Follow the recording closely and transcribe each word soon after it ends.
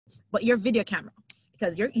but your video camera,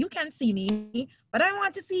 because you can see me, but I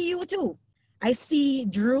want to see you too. I see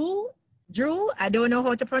Drew. Drew, I don't know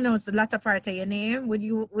how to pronounce the latter part of your name. Would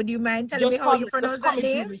you mind telling me how you pronounce that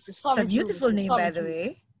name? It's a beautiful name, by the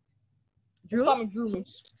way. Drew? Just call me Drew,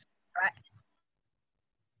 miss. Right.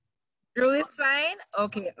 Drew is fine?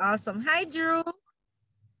 Okay, awesome. Hi, Drew.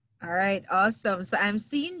 All right, awesome. So I'm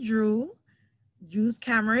seeing Drew. Drew's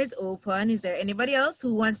camera is open. Is there anybody else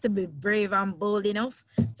who wants to be brave and bold enough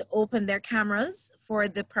to open their cameras for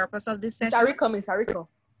the purpose of this session? Miss Ariko.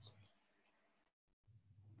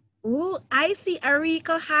 Ooh, I see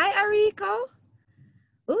Ariko. Hi, Ariko.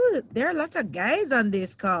 Ooh, there are lots of guys on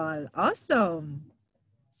this call. Awesome.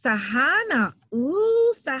 Sahana.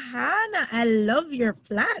 Ooh, Sahana. I love your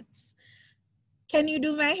plaits. Can you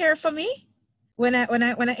do my hair for me when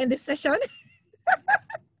I end this session?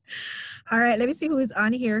 All right, let me see who is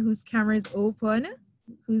on here, whose camera is open.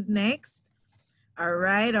 Who's next? All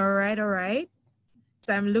right.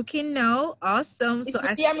 So I'm looking now. Awesome. So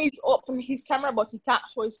Liam is open his camera, but he can't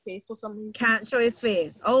show his face for some reason. Can't show his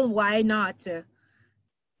face. Oh, why not?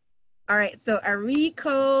 All right. So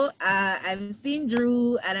Ariko, I'm seeing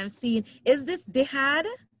Drew, and I'm seeing. Is this Dihad?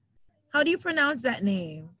 How do you pronounce that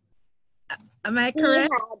name? Am I correct?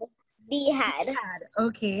 Dihad.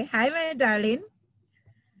 Okay. Hi, my darling.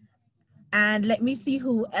 And let me see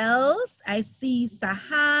who else. I see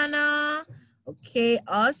Sahana. Okay.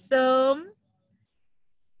 Awesome.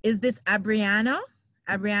 Is this Abriana?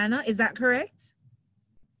 Abriana, is that correct?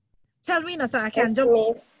 Tell me now so I can jump.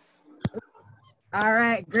 Miss. All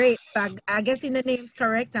right, great. So I getting the names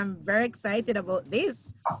correct. I'm very excited about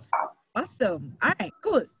this. Awesome. All right,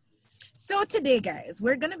 cool. So today, guys,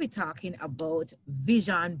 we're going to be talking about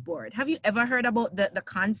vision board. Have you ever heard about the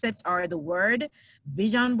concept or the word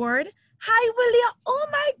vision board? Hi, William. Oh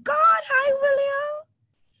my God. Hi, William.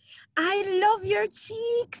 I love your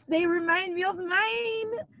cheeks. They remind me of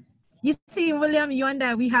mine. You see, William, you and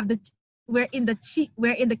I, we're in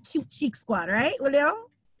the cute cheek squad, right, William?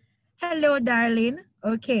 Hello, darling.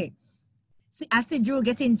 Okay. See, I see Drew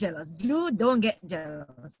getting jealous. Drew, don't get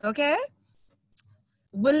jealous, okay?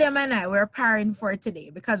 William and I, we're pairing for today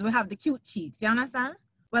because we have the cute cheeks. You understand?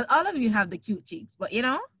 Well, all of you have the cute cheeks, but you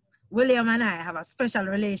know, William and I have a special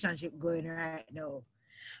relationship going right now.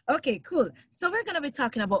 Okay, cool. So we're going to be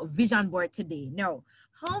talking about vision board today. Now,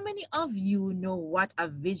 how many of you know what a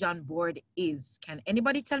vision board is? Can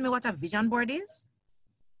anybody tell me what a vision board is?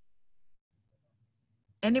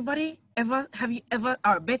 Anybody ever, have you ever,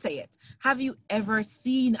 or better yet, have you ever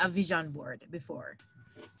seen a vision board before?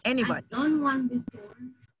 Anybody? I've done one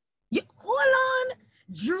before. Hold on.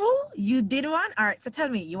 Drew, you did one? All right, so tell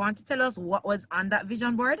me, you want to tell us what was on that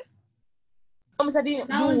vision board? I didn't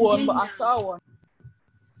do one, but I saw one.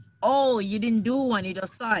 Oh, you didn't do one, you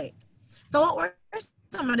just saw it. So what were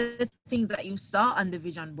some of the things that you saw on the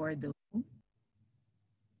vision board though?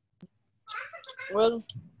 Well,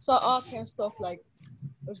 saw all kind of stuff like,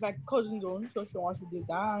 it was my cousin's own, so she wanted to do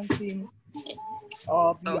dancing, be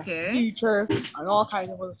a teacher, and all kinds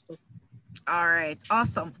of other stuff. All right,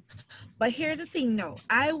 awesome. But here's the thing now.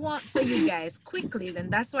 I want for you guys quickly, then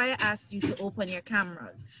that's why I asked you to open your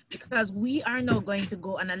cameras, because we are now going to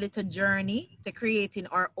go on a little journey to creating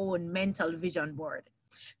our own mental vision board.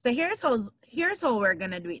 So here's how we're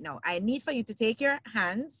gonna do it now. I need for you to take your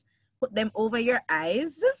hands, put them over your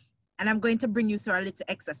eyes, and I'm going to bring you through a little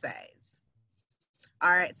exercise. All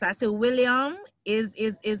right, so I see William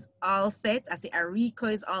is all set. I see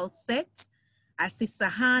Ariko is all set. I see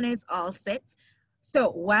Sahana is all set. So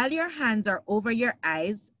while your hands are over your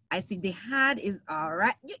eyes, I see the hand is all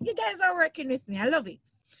right. You guys are working with me. I love it.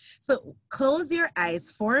 So close your eyes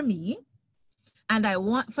for me. And I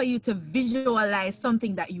want for you to visualize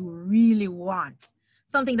something that you really want.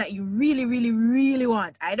 Something that you really, really, really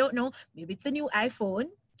want. I don't know. Maybe it's a new iPhone.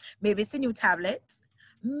 Maybe it's a new tablet.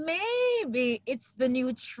 Maybe it's the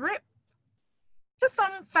new trip to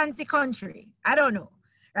some fancy country. I don't know,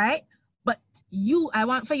 right? But I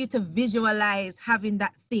want for you to visualize having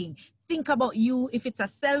that thing. Think about you, if it's a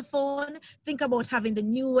cell phone, think about having the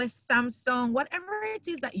newest Samsung, whatever it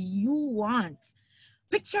is that you want.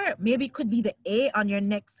 Picture, maybe it could be the A on your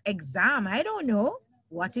next exam. I don't know.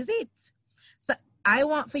 What is it? So I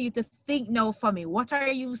want for you to think now for me. What are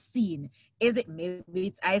you seeing? Is it, maybe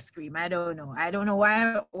it's ice cream? I don't know. I don't know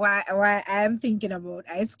why I'm thinking about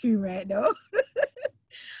ice cream right now.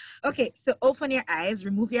 Okay, so open your eyes,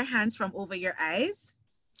 remove your hands from over your eyes.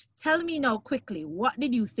 Tell me now quickly, what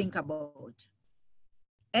did you think about?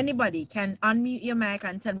 Anybody can unmute your mic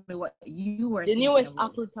and tell me what you were thinking about. The newest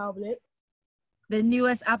Apple tablet. The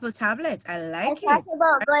newest Apple tablet, I like it. I talked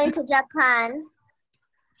about going to Japan.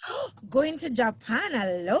 Going to Japan.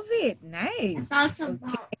 I love it. Nice. That's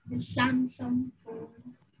about the Samsung phone.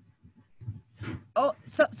 Oh,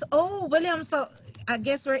 oh, William, so I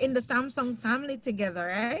guess we're in the Samsung family together,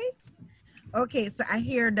 right? Okay, so I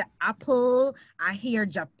hear the Apple, I hear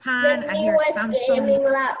Japan, I hear Samsung. Gaming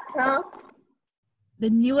laptop. The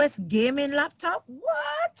newest gaming laptop?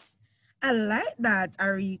 What? I like that,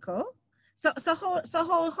 Ariko. So how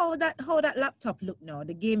that laptop look now?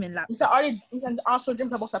 The gaming laptop. You can also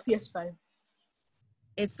dream about a PS5.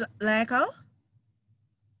 It's like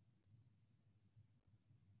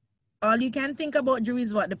all you can think about, Drew,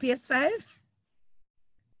 is what? The PS5?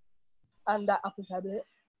 And the Apple tablet.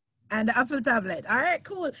 And the Apple tablet. All right,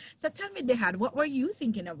 cool. So tell me, Dehad, what were you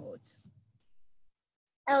thinking about?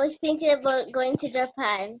 I was thinking about going to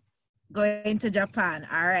Japan. Going to Japan.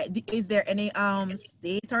 All right. Is there any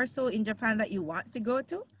state or so in Japan that you want to go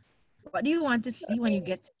to? What do you want to see when you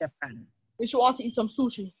get to Japan? We should want to eat some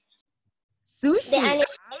sushi. Sushi?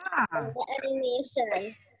 The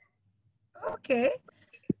animation. Okay.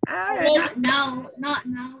 All right. Not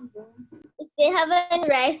now. If they have any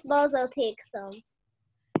rice balls, I'll take some.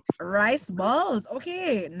 Rice balls.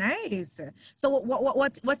 Okay, nice. So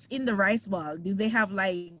what's in the rice ball? Do they have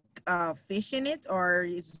like fish in it, or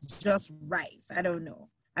is just rice? I don't know.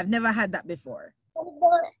 I've never had that before.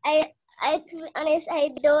 I to be honest, I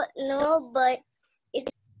don't know, but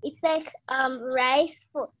it's like rice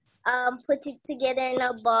put it together in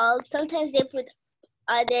a ball. Sometimes they put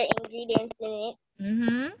other ingredients in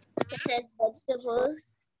it, such as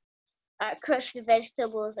vegetables, crushed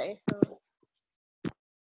vegetables or so.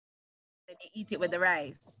 Then you eat it with the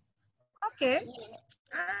rice. Okay.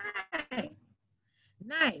 All right.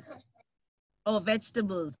 Nice. Oh,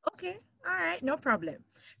 vegetables. Okay. All right. No problem.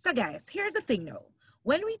 So guys, here's the thing now.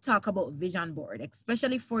 When we talk about vision board,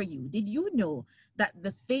 especially for you, did you know that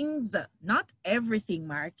the things, not everything,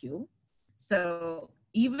 mark you? So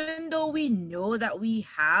even though we know that we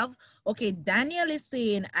have, okay, Daniel is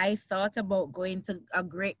saying, I thought about going to a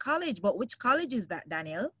great college, but which college is that,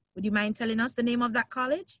 Daniel? Would you mind telling us the name of that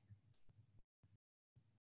college?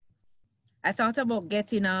 I thought about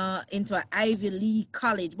getting into an Ivy League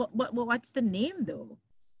college, but what's the name though?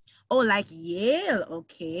 Oh, like Yale.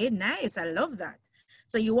 Okay, nice. I love that.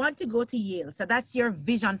 So you want to go to Yale. So that's your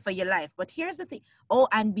vision for your life. But here's the thing. Oh,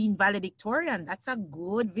 and being valedictorian. That's a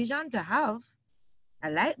good vision to have. I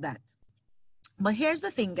like that. But here's the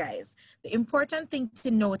thing, guys. The important thing to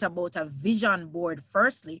note about a vision board,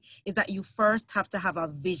 firstly, is that you first have to have a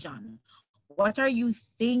vision. What are you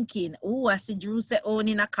thinking? Oh, I see Drew say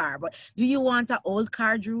owning a car. But do you want an old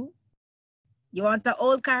car, Drew? You want an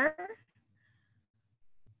old car?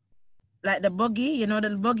 Like the buggy, you know,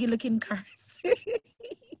 the buggy looking cars.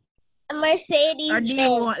 A Mercedes. Or do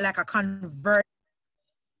you want like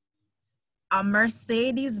a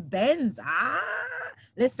Mercedes Benz?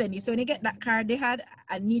 Listen, so when you get that car, they had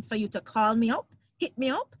a need for you to call me up, hit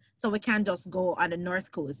me up, so we can just go on the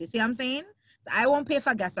North Coast. You see what I'm saying? So I won't pay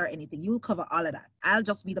for gas or anything. You'll cover all of that. I'll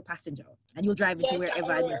just be the passenger, and you'll drive me to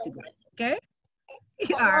wherever I need to go. Okay?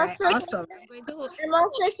 All right, awesome. I'm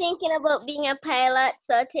also thinking about being a pilot,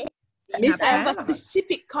 so Miss, I have a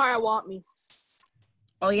specific car I want, Miss.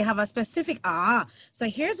 Oh, you have a specific, so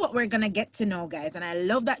here's what we're gonna get to know, guys, and I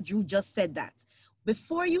love that Drew just said that.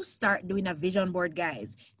 Before you start doing a vision board,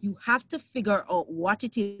 guys, you have to figure out what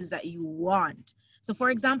it is that you want. So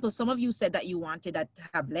for example, some of you said that you wanted a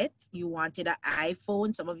tablet, you wanted an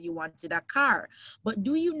iPhone, some of you wanted a car, but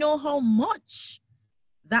do you know how much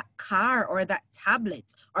that car or that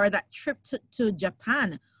tablet or that trip to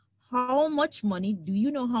Japan, how much money, do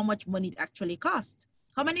you know how much money it actually costs?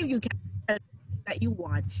 How many of you can tell that you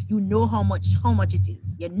want, you know how much it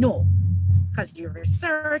is? You know, because you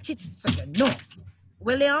research it, so you know.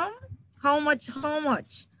 William, how much?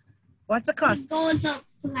 What's the cost? It goes up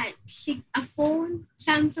to like a phone,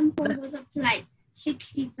 Samsung phone goes up to like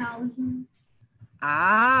 60,000.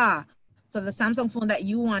 So the Samsung phone that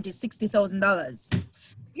you want is $60,000.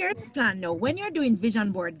 Here's the plan now. When you're doing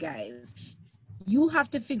vision board, guys, you have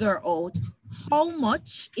to figure out how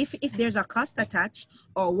much, if there's a cost attached,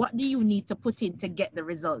 or what do you need to put in to get the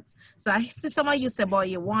results. So I see some of you say, boy,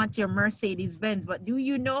 you want your Mercedes Benz, but do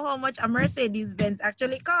you know how much a Mercedes Benz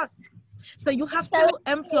actually costs? So you have to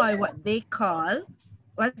employ what they call,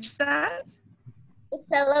 what's that? It's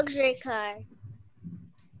a luxury car.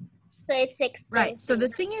 So it's expensive. Right. So the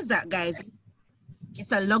thing is that, guys,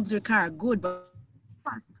 it's a luxury car, good, but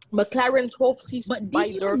McLaren 12C. But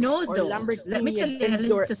did you know though? Let me tell you a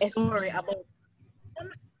little story about.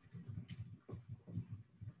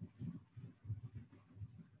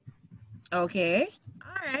 Okay,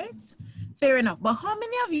 all right. Fair enough. But how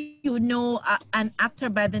many of you know an actor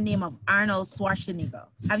by the name of Arnold Schwarzenegger?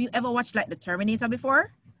 Have you ever watched like The Terminator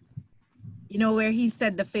before? You know, where he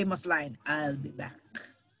said the famous line, "I'll be back."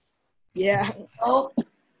 Yeah. Oh.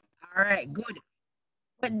 All right, good.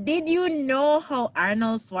 But did you know how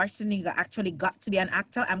Arnold Schwarzenegger actually got to be an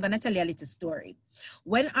actor? I'm going to tell you a little story.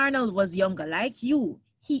 When Arnold was younger, like you,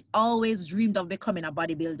 he always dreamed of becoming a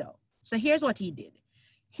bodybuilder. So here's what he did.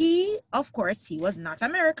 He, of course, he was not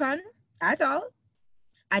American at all.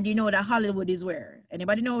 And you know that Hollywood is where?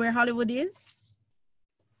 Anybody know where Hollywood is?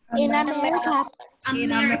 In America.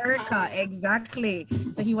 In America, exactly.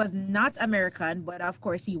 So he was not American, but of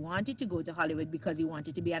course he wanted to go to Hollywood because he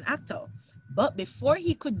wanted to be an actor. But before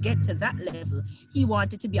he could get to that level, he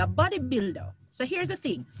wanted to be a bodybuilder. So here's the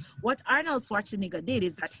thing. What Arnold Schwarzenegger did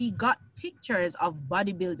is that he got pictures of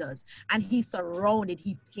bodybuilders and he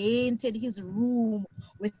painted his room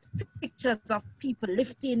with pictures of people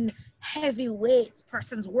lifting heavy weights,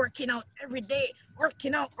 persons working out every day,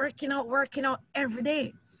 working out every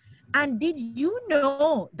day. And did you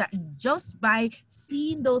know that just by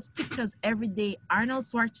seeing those pictures every day, Arnold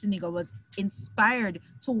Schwarzenegger was inspired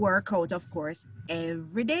to work out, of course,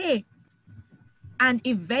 every day. And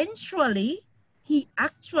eventually, he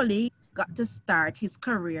actually got to start his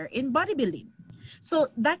career in bodybuilding. So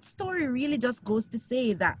that story really just goes to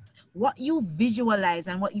say that what you visualize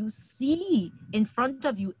and what you see in front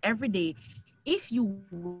of you every day, if you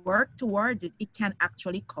work towards it, it can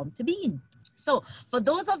actually come to being. So for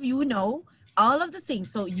those of you who know all of the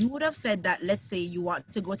things, so you would have said that, let's say you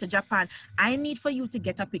want to go to Japan. I need for you to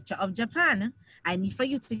get a picture of Japan. I need for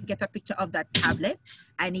you to get a picture of that tablet.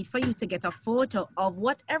 I need for you to get a photo of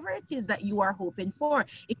whatever it is that you are hoping for.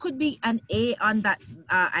 It could be an A on that,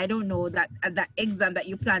 I don't know, that exam that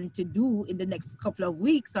you plan to do in the next couple of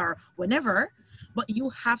weeks or whenever, but you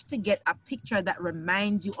have to get a picture that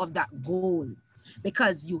reminds you of that goal.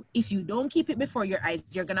 Because if you don't keep it before your eyes,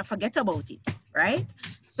 you're gonna forget about it, right?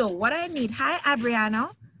 So what I need, hi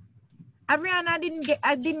Abriana. Abriana,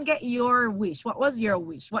 I didn't get your wish. What was your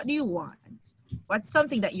wish? What do you want? What's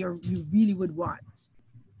something that you really would want?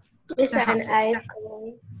 It's an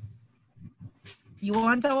iPhone. You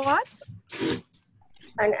want a what?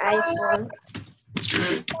 An iPhone.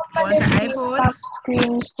 You want an iPhone? Stop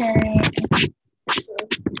screen sharing.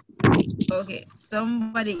 Okay,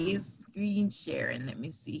 somebody is screen sharing. Let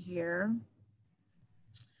me see here.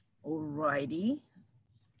 Alrighty.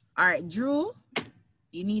 All right, Drew,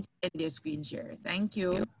 you need to end your screen share. Thank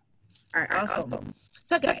you. All right, awesome.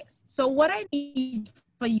 So guys, so what I need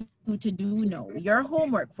for you to do now, your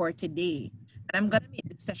homework for today, and I'm gonna make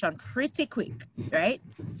this session pretty quick, right?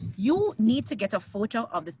 You need to get a photo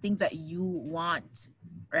of the things that you want,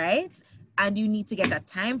 right? And you need to get a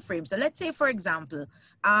time frame. So let's say, for example,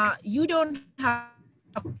 you don't have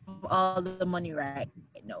all the money right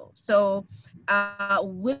now. So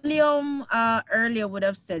William earlier would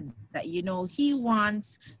have said that, you know, he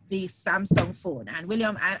wants the Samsung phone. And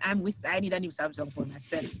William, I need a new Samsung phone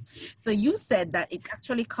myself. So you said that it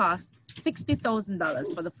actually costs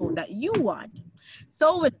 $60,000 for the phone that you want.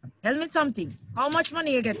 So tell me something. How much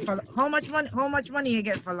money you get for you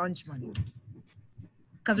get for lunch money?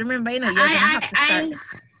 Because remember, you know, you're gonna have to start.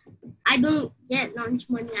 I don't get lunch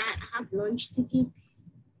money. I have lunch tickets.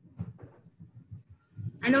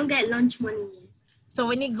 I don't get lunch money yet. So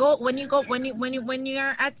when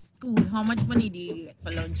you're at school, how much money do you get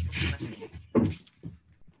for lunch money?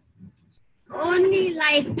 Only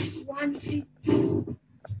like $150.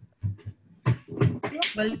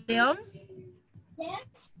 William?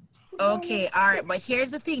 Okay, all right, but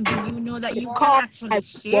here's the thing. Do you know that you can actually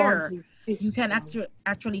share? You can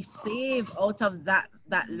actually save out of that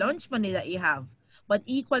lunch money that you have. But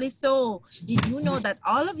equally so, did you know that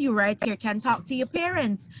all of you right here can talk to your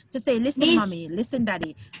parents to say, listen, mommy, listen,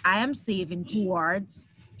 daddy, I am saving towards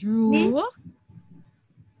Drew.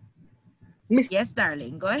 Miss, yes,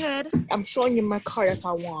 darling, go ahead. I'm showing you my car that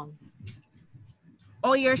I want.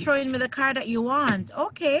 Oh, you're showing me the car that you want.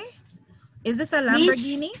 Okay. Is this a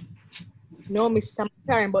Lamborghini? No, Miss, I'm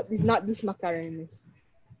McLaren, but it's not this McLaren, Miss.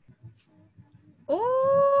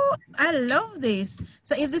 Oh, I love this.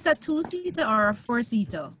 So is this a 2-seater or a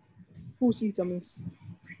 4-seater? 2-seater, Miss.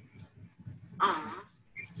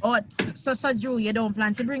 Oh, so Drew, you don't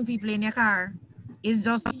plan to bring people in your car? It's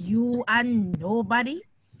just you and nobody?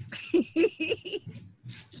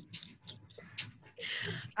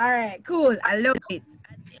 All right, cool. I love it.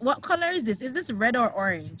 What color is this? Is this red or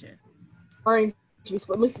orange? Orange, Miss,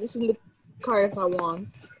 but Miss, this is the car that I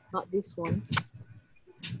want, not this one.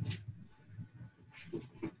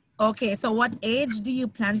 Okay, so what age do you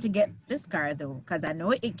plan to get this car though? Because I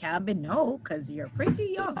know it can't be no, because you're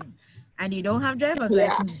pretty young. And you don't have driver's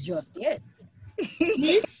license just yet.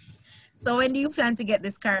 So when do you plan to get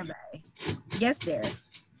this car by? Yes, there.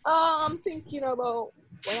 I'm thinking about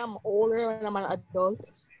when I'm older, when I'm an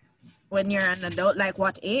adult. When you're an adult, like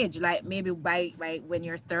what age? Like maybe by when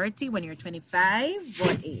you're 30, when you're 25,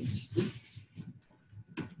 what age?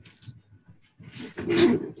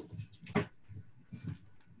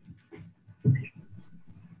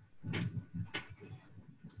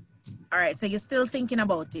 All right, so you're still thinking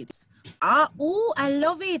about it. Oh, I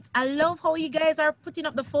love it. I love how you guys are putting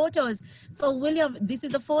up the photos. So William, this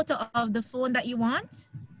is the photo of the phone that you want?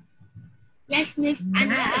 Yes, Miss. Nice.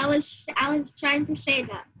 And I was trying to say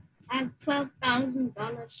that I have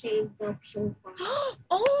 $12,000 saved up so far.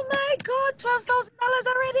 Oh my God, $12,000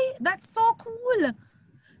 already? That's so cool.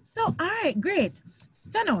 So, all right, great.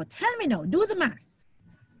 So now, tell me now, do the math.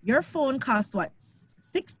 Your phone costs what?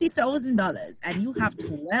 $60,000 and you have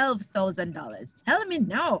 $12,000. Tell me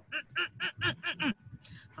now.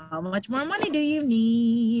 How much more money do you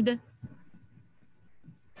need?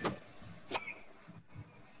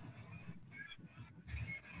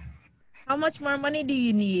 How much more money do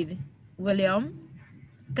you need, William?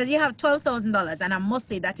 Because you have $12,000 and I must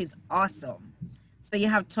say that is awesome. So you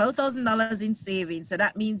have $12,000 in savings. So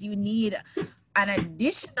that means you need an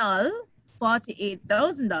additional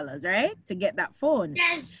 $48,000, right? To get that phone.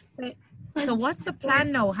 Yes. So what's the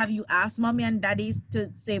plan now? Have you asked mommy and daddy to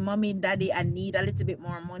say, mommy and daddy, I need a little bit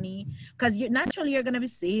more money? Because naturally you're going to be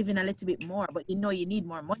saving a little bit more, but you know you need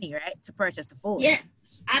more money, right? To purchase the phone. Yeah,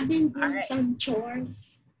 I've been doing some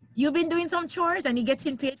chores. You've been doing some chores and you're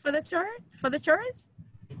getting paid for the chores?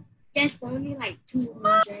 Yes, only like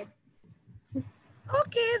 $200.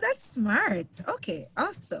 Okay, that's smart. Okay,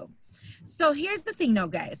 awesome. So here's the thing now,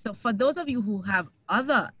 guys. So for those of you who have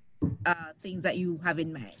other things that you have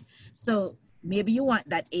in mind, so maybe you want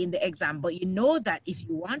that A in the exam, but you know that if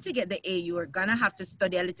you want to get the A, you are gonna have to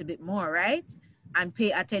study a little bit more, right? And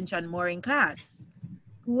pay attention more in class.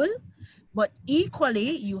 Cool. But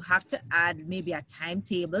equally, you have to add maybe a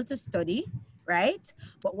timetable to study, right?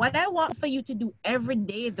 But what I want for you to do every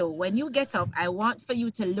day though, when you get up, I want for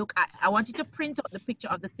you to I want you to print out the picture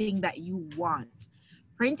of the thing that you want.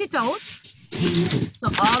 Print it out. So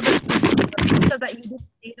all the pictures that you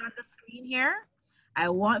displayed on the screen here, I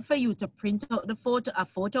want for you to print out a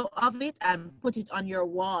photo of it and put it on your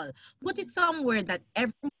wall. Put it somewhere that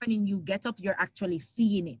every morning you get up, you're actually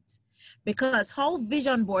seeing it. Because how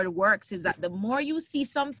vision board works is that the more you see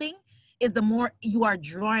something is the more you're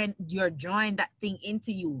drawing that thing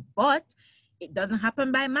into you. But it doesn't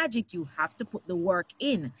happen by magic. You have to put the work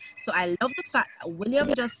in. So I love the fact that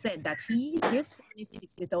William just said that his phone is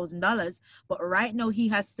 $60,000, but right now he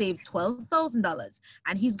has saved $12,000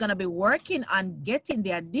 and he's going to be working on getting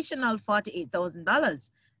the additional $48,000.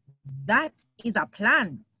 That is a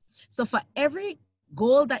plan. So for every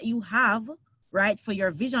goal that you have, right, for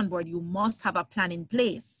your vision board, you must have a plan in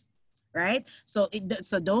place, right? So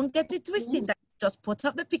don't get it twisted that you just put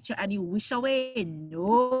up the picture and you wish away.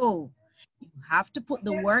 No. You have to put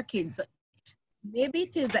the work in. So maybe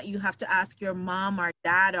it is that you have to ask your mom or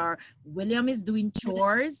dad, or William is doing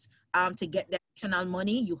chores to get the additional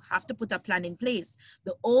money. You have to put a plan in place.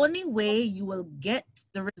 The only way you will get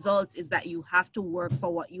the results is that you have to work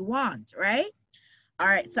for what you want, right? All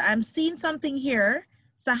right, so I'm seeing something here.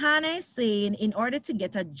 Sahana is saying in order to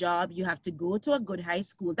get a job, you have to go to a good high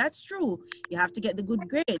school. That's true. You have to get the good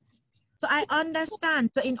grades. So I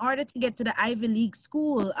understand. So in order to get to the Ivy League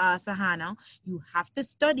school, Sahana, you have to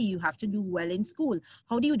study. You have to do well in school.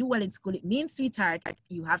 How do you do well in school? It means, sweetheart,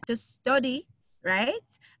 you have to study,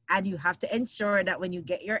 right? And you have to ensure that when you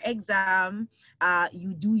get your exam,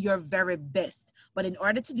 you do your very best. But in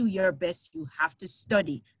order to do your best, you have to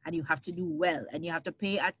study and you have to do well and you have to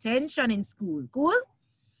pay attention in school. Cool?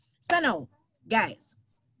 So now, guys,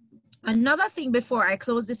 another thing before I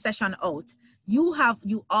close this session out, you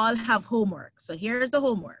all have homework. So here's the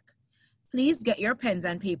homework. Please get your pens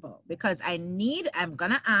and paper because I'm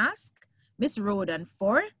gonna ask Miss Roden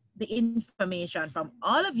for the information from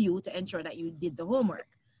all of you to ensure that you did the homework.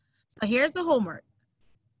 So here's the homework.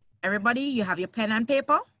 Everybody, you have your pen and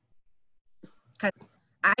paper? Because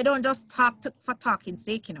I don't just talk for talking's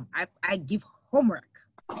sake, you know. I give homework.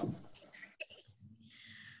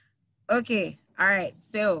 Okay, all right.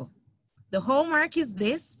 So the homework is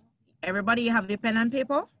this. Everybody, you have your pen and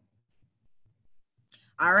paper?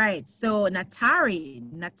 All right, so Natari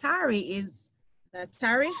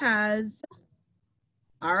has,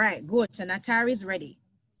 all right, good. So Natari is ready.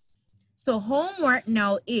 So homework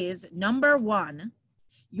now is number 1,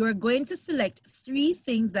 you're going to select 3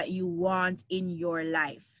 things that you want in your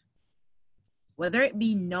life. whether it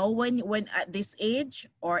be now when at this age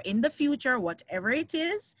or in the future, whatever it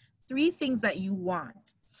is, 3 things that you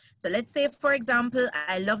want. So let's say, for example,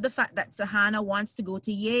 I love the fact that Sahana wants to go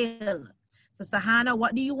to Yale. So Sahana,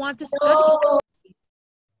 what do you want to study? No,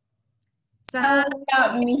 Sahana, that was not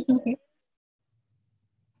me.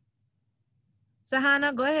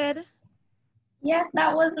 Sahana, go ahead. Yes,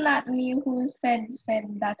 that was not me who said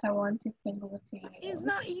that I wanted to go to Yale. It's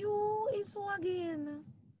not you, it's who again?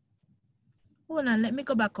 Hold on, let me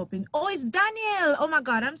go back up. Oh, it's Daniel. Oh my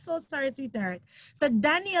God, I'm so sorry, sweetheart. So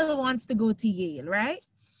Daniel wants to go to Yale, right?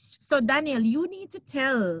 So Daniel, you need to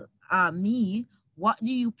tell me, what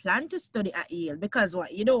do you plan to study at Yale? Because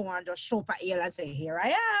what, you don't want to just show up at Yale and say, here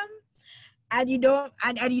I am. And you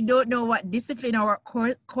don't know what discipline or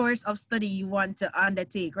course of study you want to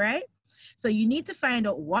undertake, right? So you need to find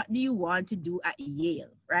out, what do you want to do at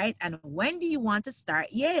Yale, right? And when do you want to start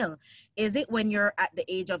Yale? Is it when you're at the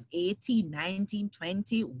age of 18, 19,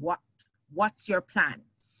 20? What's your plan?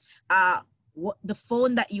 What the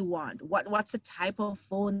phone that you want? What's the type of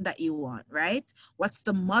phone that you want, right? What's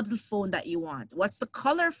the model phone that you want? What's the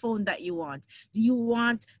color phone that you want? Do you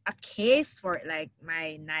want a case for it, like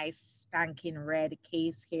my nice spanking red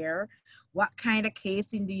case here? What kind of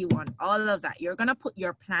casing do you want? All of that. You're gonna put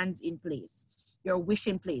your plans in place, your wish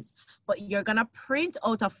in place, but you're gonna print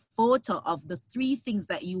out a photo of the 3 things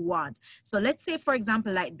that you want. So let's say, for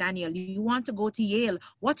example, like Daniel, you want to go to Yale.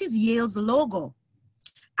 What is Yale's logo?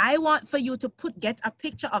 I want for you to get a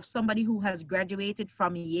picture of somebody who has graduated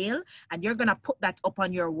from Yale, and you're gonna put that up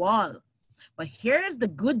on your wall. But here's the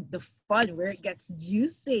fun, where it gets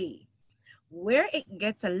juicy. Where it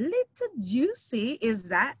gets a little juicy is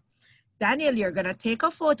that, Daniel, you're gonna take a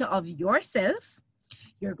photo of yourself.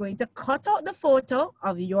 You're going to cut out the photo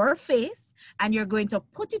of your face, and you're going to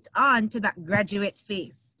put it on to that graduate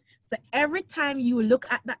face. So every time you look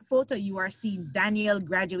at that photo, you are seeing Daniel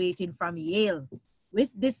graduating from Yale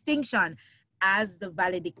with distinction as the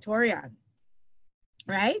valedictorian,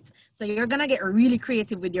 right? So you're gonna get really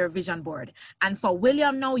creative with your vision board. And for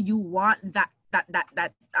William, now you want that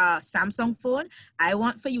Samsung phone. I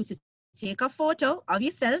want for you to take a photo of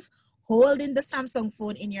yourself holding the Samsung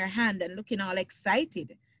phone in your hand and looking all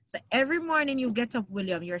excited. So every morning you get up,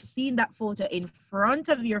 William, you're seeing that photo in front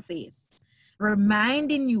of your face,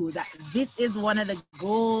 reminding you that this is one of the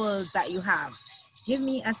goals that you have. Give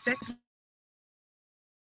me a second.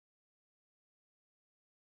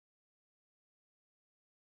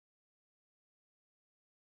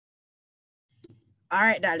 All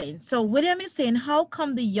right, darling. So William is saying, how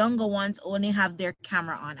come the younger ones only have their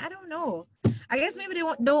camera on? I don't know. I guess maybe they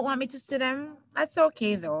don't want me to see them. That's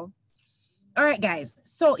okay, though. All right, guys.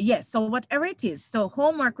 So, yes. So whatever it is. So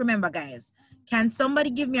homework, remember, guys. Can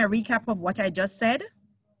somebody give me a recap of what I just said?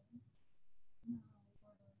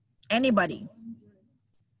 Anybody?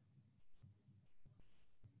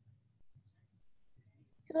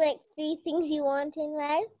 So like 3 things you want in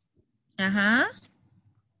life? Uh-huh.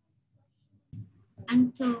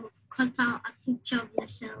 And to cut out a picture of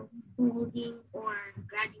yourself holding or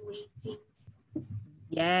graduating.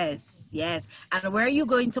 Yes, yes. And where are you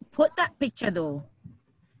going to put that picture, though?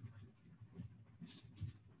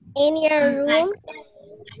 In your room?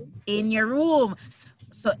 In your room.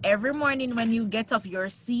 So every morning when you get up, you're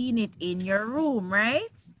seeing it in your room,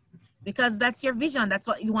 right? Because that's your vision. That's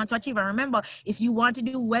what you want to achieve. And remember, if you want to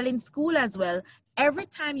do well in school as well, every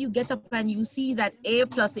time you get up and you see that A+,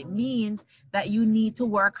 it means that you need to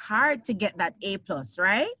work hard to get that A+,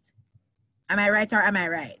 right? Am I right or am I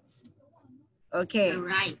right? Okay. You're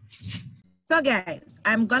right. So guys,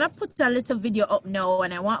 I'm gonna put a little video up now,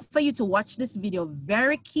 and I want for you to watch this video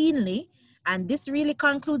very keenly. And this really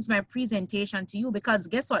concludes my presentation to you, because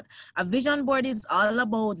guess what? A vision board is all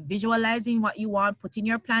about visualizing what you want, putting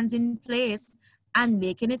your plans in place, and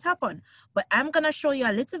making it happen. But I'm gonna show you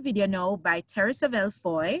a little video now by Teresa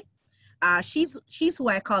Foy. She's who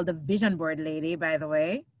I call the vision board lady, by the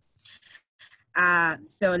way.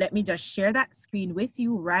 So let me just share that screen with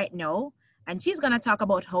you right now. And she's gonna talk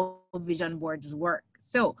about how vision boards work.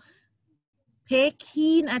 So pay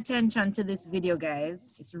keen attention to this video,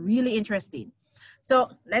 guys. It's really interesting. So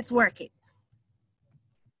let's work it.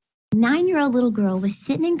 9-year-old little girl was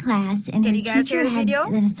sitting in class, and her teacher had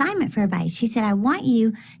an assignment for everybody. She said, I want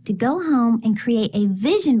you to go home and create a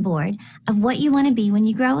vision board of what you want to be when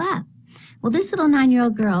you grow up. Well, this little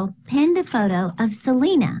 9-year-old girl pinned a photo of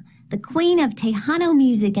Selena, the queen of Tejano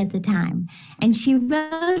music at the time. And she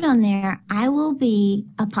wrote on there, I will be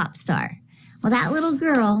a pop star. Well, that little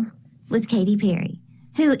girl was Katy Perry,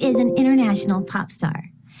 who is an international pop star.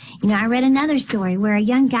 You know, I read another story where a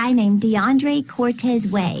young guy named DeAndre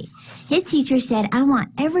Cortez Way, his teacher said, I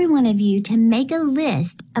want every one of you to make a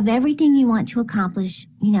list of everything you want to accomplish,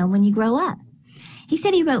 you know, when you grow up. He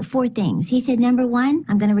said he wrote 4 things. He said, number 1,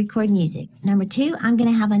 I'm going to record music. Number 2, I'm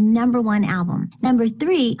going to have a number 1 album. Number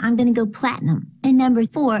 3, I'm going to go platinum. And number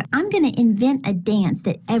 4, I'm going to invent a dance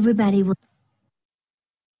that everybody will.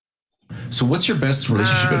 So what's your best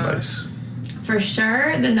relationship advice? For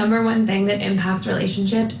sure, the number 1 thing that impacts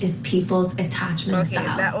relationships is people's attachment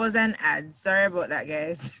style. That was an ad. Sorry about that,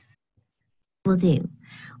 guys. Will do.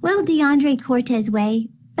 Well, DeAndre Cortez Way,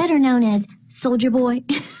 better known as Soldier Boy.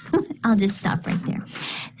 I'll just stop right there.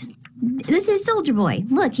 This is Soldier Boy.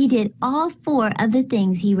 Look, he did all 4 of the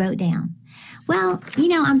things he wrote down. Well, you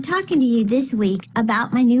know, I'm talking to you this week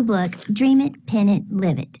about my new book, Dream It, Pen It,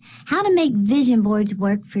 Live It, How to Make Vision Boards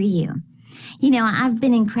Work for You. You know, I've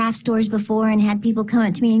been in craft stores before and had people come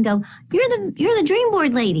up to me and go, you're the dream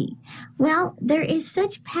board lady. Well, there is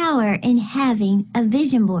such power in having a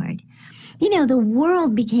vision board. You know, the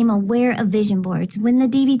world became aware of vision boards when the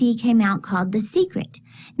DVD came out called The Secret.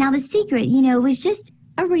 Now, The Secret, you know, was just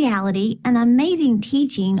a reality, an amazing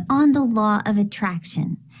teaching on the law of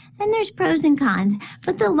attraction. And there's pros and cons,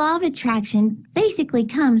 but the law of attraction basically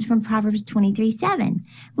comes from Proverbs 23:7,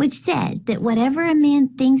 which says that whatever a man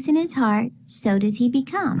thinks in his heart, so does he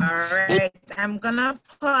become. All right, I'm going to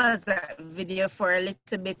pause that video for a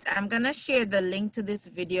little bit. I'm going to share the link to this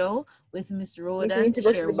video with Miss Rhoda to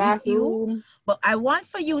share with you. But I want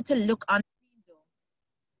for you to look on.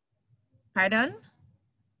 Pardon?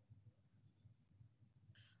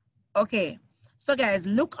 Okay. So guys,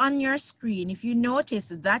 look on your screen. If you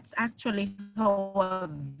notice, that's actually how a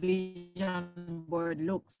vision board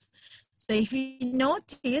looks. So if you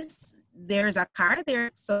notice, there's a car there.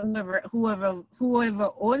 So whoever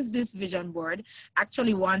owns this vision board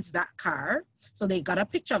actually wants that car. So they got a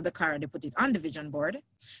picture of the car and they put it on the vision board.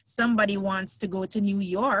 Somebody wants to go to New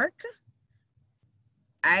York.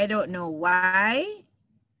 I don't know why.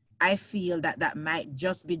 I feel that that might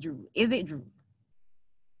just be Drew. Is it Drew?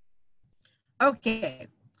 Okay,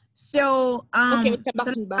 so okay, back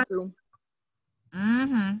to the bathroom.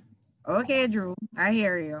 Okay, Drew, I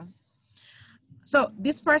hear you. So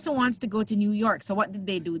this person wants to go to New York. So what did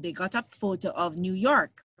they do? They got a photo of New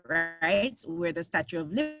York, right, where the Statue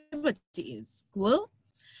of Liberty is. Cool.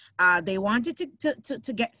 They wanted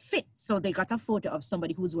to get fit, so they got a photo of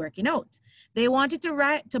somebody who's working out. They wanted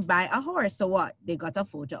to buy a horse, so what? They got a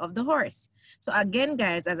photo of the horse. So again,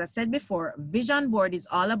 guys, as I said before, vision board is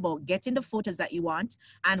all about getting the photos that you want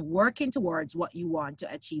and working towards what you want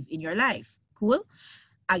to achieve in your life. Cool?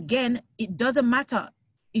 Again, it doesn't matter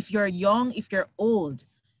if you're young, if you're old.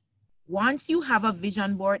 Once you have a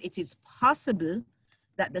vision board, it is possible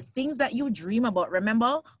that the things that you dream about,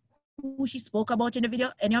 remember who she spoke about in the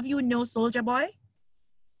video? Any of you know Soldier Boy?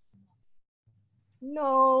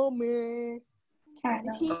 No, miss.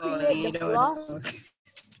 Did he create the floss?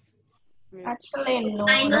 Actually, no.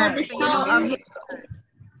 I know the song.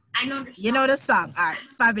 I know the song. You know the song. All right,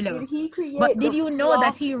 fabulous. Did he create but did you know floss?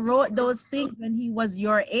 that he wrote those things when he was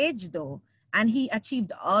your age, though? And he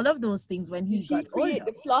achieved all of those things when he got older. Did he create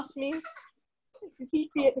the floss, miss? Did he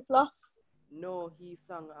create the floss? No, he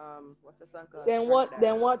sung what's the song called?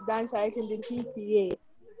 Then what dance item did he create?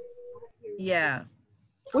 Yeah.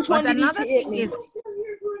 Which one did he create?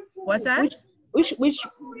 What's that?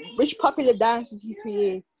 Which popular dance did he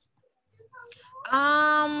create?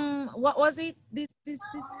 What was it? This.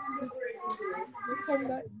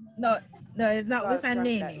 No, it's not with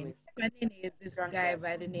Fanini. Fanini is this guy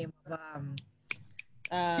by the name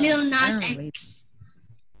of Lil Nas X.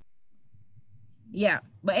 Yeah,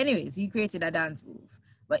 but anyways, he created a dance move.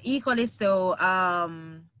 But equally so,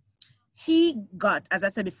 he got, as I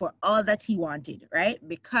said before, all that he wanted, right?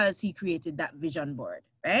 Because he created that vision board,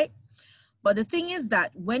 right? But the thing is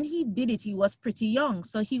that when he did it, he was pretty young.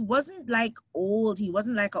 So he wasn't like old. He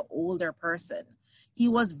wasn't like an older person. He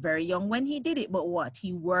was very young when he did it, but what?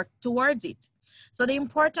 He worked towards it. So the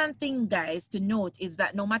important thing, guys, to note is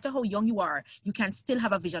that no matter how young you are, you can still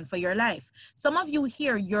have a vision for your life. Some of you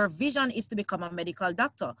here, your vision is to become a medical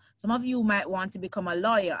doctor. Some of you might want to become a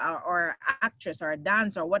lawyer or actress or a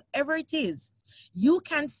dancer or whatever it is. You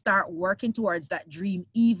can start working towards that dream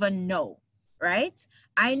even now, right?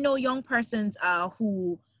 I know young persons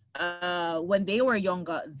who when they were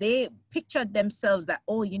younger, they pictured themselves that,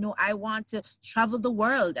 oh, you know, I want to travel the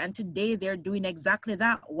world. And today they're doing exactly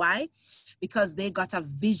that. Why? Because they got a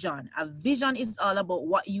vision. A vision is all about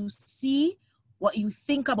what you see, what you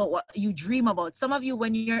think about, what you dream about. Some of you,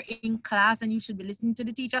 when you're in class and you should be listening to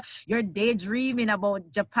the teacher, you're daydreaming about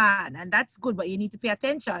Japan, and that's good, but you need to pay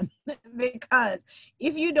attention because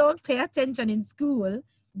if you don't pay attention in school,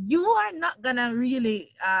 you are not gonna really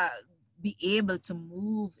be able to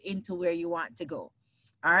move into where you want to go.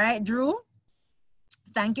 All right, Drew?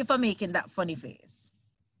 Thank you for making that funny face.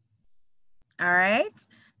 All right,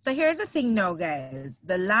 so here's the thing now, guys.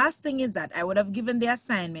 The last thing is that I would have given the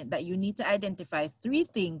assignment that you need to identify 3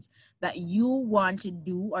 things that you want to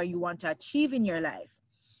do or you want to achieve in your life.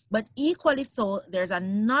 But equally so, there's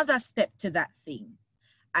another step to that thing.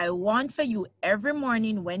 I want for you every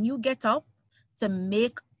morning when you get up to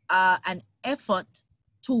make an effort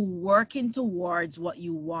to working towards what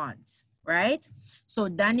you want. Right? So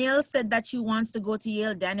Daniel said that she wants to go to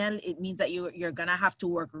Yale. Daniel, it means that you're gonna have to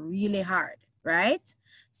work really hard, right?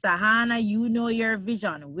 Sahana, you know your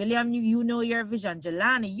vision. William, you know your vision.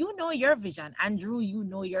 Jelani, you know your vision. Andrew, you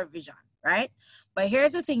know your vision, right? But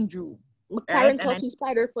here's the thing, Drew. McLaren 12C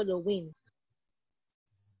Spider for the win.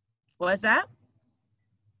 What's that?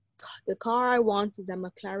 The car I want is a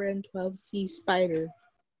McLaren 12C Spider.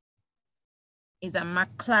 Is a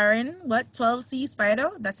McLaren, what, 12C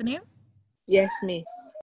Spider? That's the name? Yes, miss.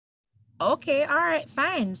 Okay, all right,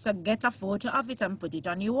 fine. So get a photo of it and put it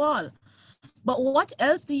on your wall. But what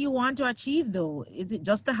else do you want to achieve, though? Is it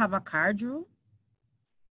just to have a car, Drew?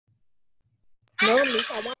 No,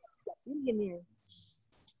 miss, I want to be a millionaire.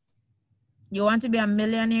 You want to be a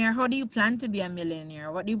millionaire? How do you plan to be a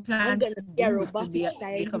millionaire? What do you plan to be a do robotic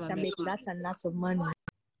scientist and make lots and lots of money?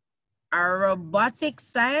 A robotic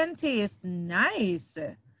scientist, nice.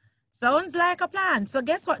 Sounds like a plan. So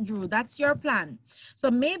guess what, Drew? That's your plan. So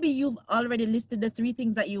maybe you've already listed the 3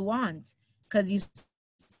 things that you want because you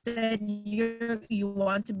said you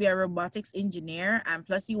want to be a robotics engineer, and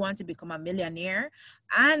plus you want to become a millionaire,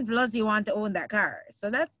 and plus you want to own that car. So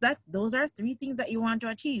those are 3 things that you want to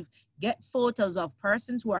achieve. Get photos of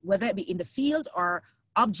persons who are, whether it be in the field or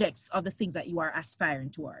objects of the things that you are aspiring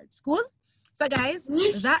towards. Cool? So guys,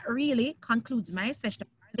 that really concludes my session.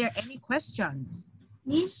 Are there any questions?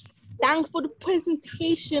 Yes. Thanks for the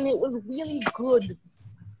presentation. It was really good.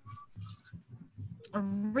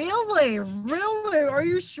 Really? Are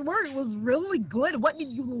you sure it was really good? What did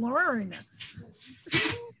you learn?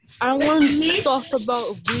 I learned stuff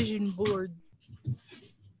about vision boards.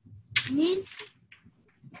 Miss?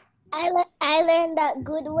 I learned that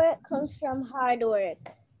good work comes from hard work.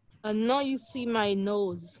 And now you see my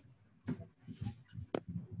nose.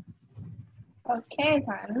 Okay,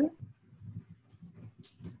 Tyler.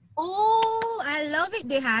 Oh, I love it.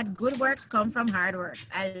 They had good works come from hard works.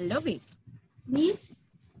 I love it. Miss?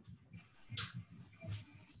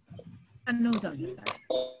 No,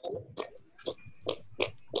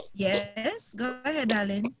 yes, go ahead,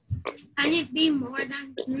 darling. Can it be more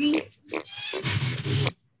than 3?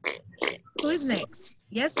 Who is next?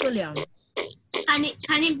 Yes, William. Can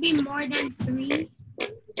it be more than 3?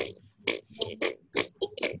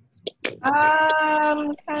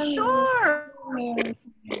 Sure.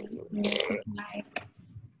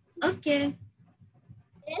 Okay.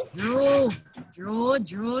 Drew,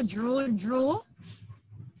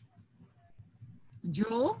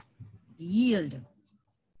 yield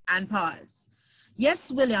and pause.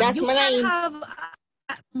 Yes, William. That's you my can name. have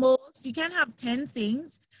at most, you can have 10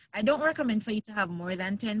 things. I don't recommend for you to have more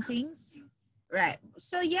than 10 things. Right.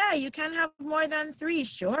 So yeah, you can have more than 3.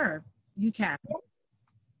 Sure, you can.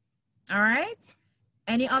 All right.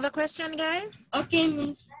 Any other question, guys? Okay,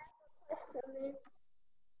 miss.